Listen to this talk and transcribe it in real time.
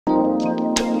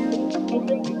The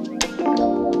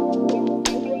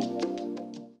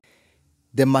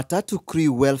Matatu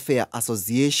Crew Welfare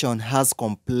Association has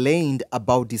complained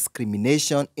about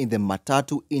discrimination in the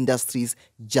Matatu industry's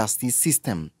justice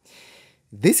system.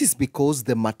 This is because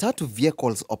the Matatu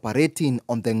vehicles operating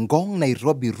on the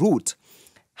Ngong-Nairobi route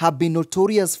have been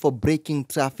notorious for breaking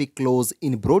traffic laws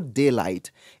in broad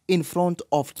daylight in front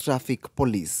of traffic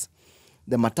police.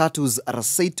 The Matatus are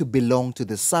said to belong to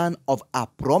the son of a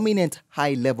prominent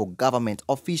high-level government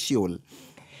official,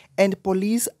 and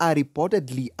police are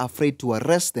reportedly afraid to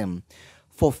arrest them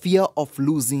for fear of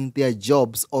losing their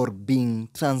jobs or being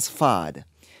transferred.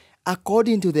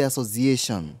 According to the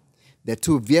association, the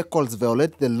two vehicles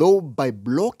violate the law by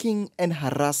blocking and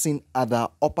harassing other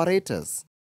operators.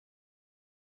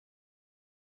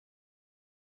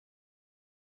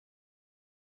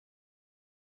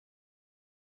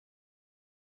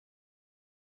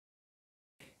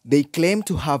 They claim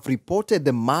to have reported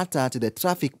the matter to the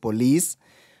traffic police,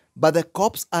 but the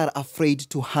cops are afraid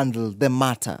to handle the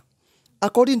matter.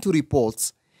 According to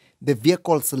reports, the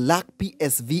vehicles lack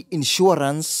PSV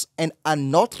insurance and are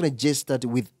not registered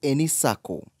with any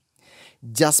SACCO.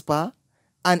 Jasper,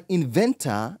 an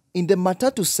inventor in the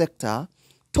Matatu sector,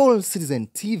 told Citizen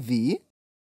TV,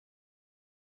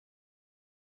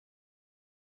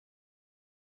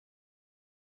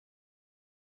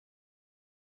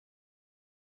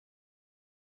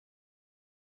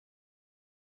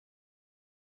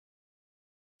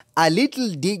 "A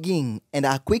little digging and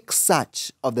a quick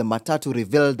search of the Matatu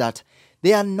revealed that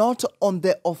they are not on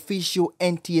the official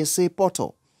NTSA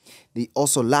portal. They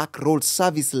also lack road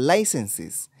service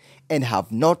licenses and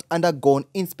have not undergone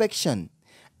inspection.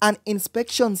 An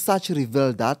inspection search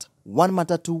revealed that one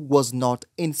Matatu was not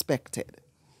inspected."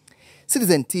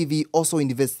 Citizen TV also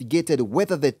investigated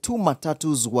whether the two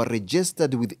Matatus were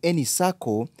registered with any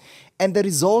SACCO, and the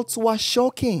results were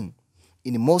shocking.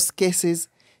 In most cases,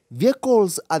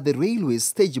 vehicles at the railway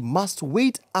stage must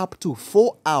wait up to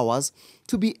 4 hours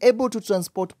to be able to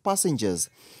transport passengers,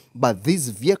 but these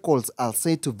vehicles are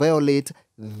said to violate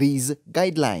these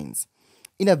guidelines.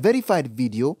 In a verified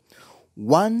video,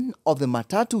 one of the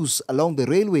Matatus along the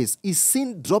railways is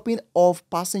seen dropping off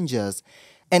passengers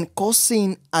and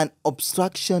causing an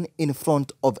obstruction in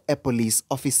front of a police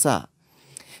officer.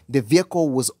 The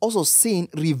vehicle was also seen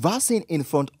reversing in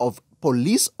front of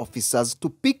police officers to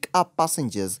pick up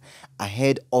passengers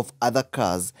ahead of other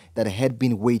cars that had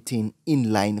been waiting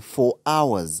in line for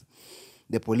hours.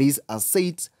 The police are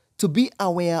said to be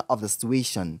aware of the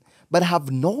situation but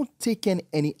have not taken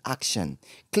any action,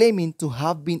 claiming to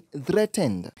have been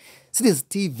threatened. Citizen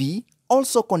TV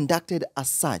also conducted a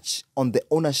search on the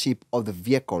ownership of the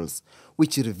vehicles,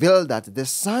 which revealed that the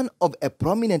son of a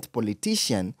prominent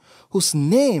politician whose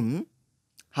name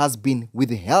has been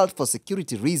withheld for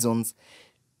security reasons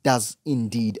does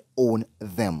indeed own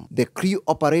them. The crew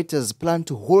operators plan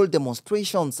to hold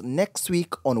demonstrations next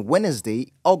week on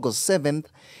Wednesday, August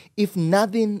 7th, if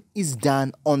nothing is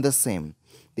done on the same.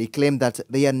 They claim that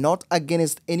they are not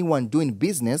against anyone doing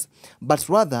business, but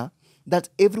rather that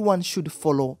everyone should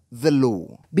follow the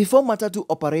law. Before Matatu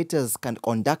operators can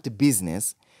conduct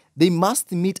business, they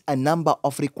must meet a number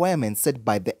of requirements set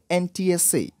by the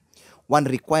NTSA. One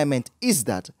requirement is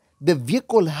that the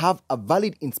vehicle have a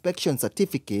valid inspection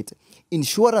certificate,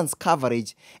 insurance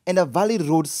coverage, and a valid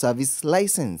road service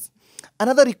license.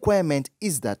 Another requirement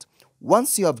is that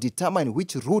once you have determined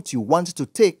which route you want to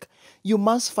take, you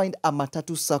must find a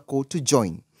Matatu SACCO to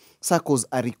join. SACCOs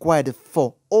are required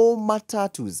for all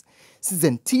Matatus.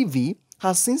 Citizen TV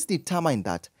has since determined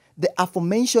that the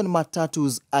aforementioned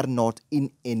Matatus are not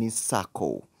in any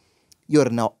SACCO. You are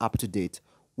now up to date.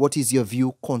 What is your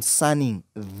view concerning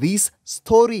this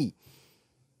story?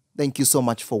 Thank you so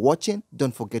much for watching.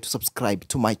 Don't forget to subscribe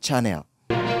to my channel.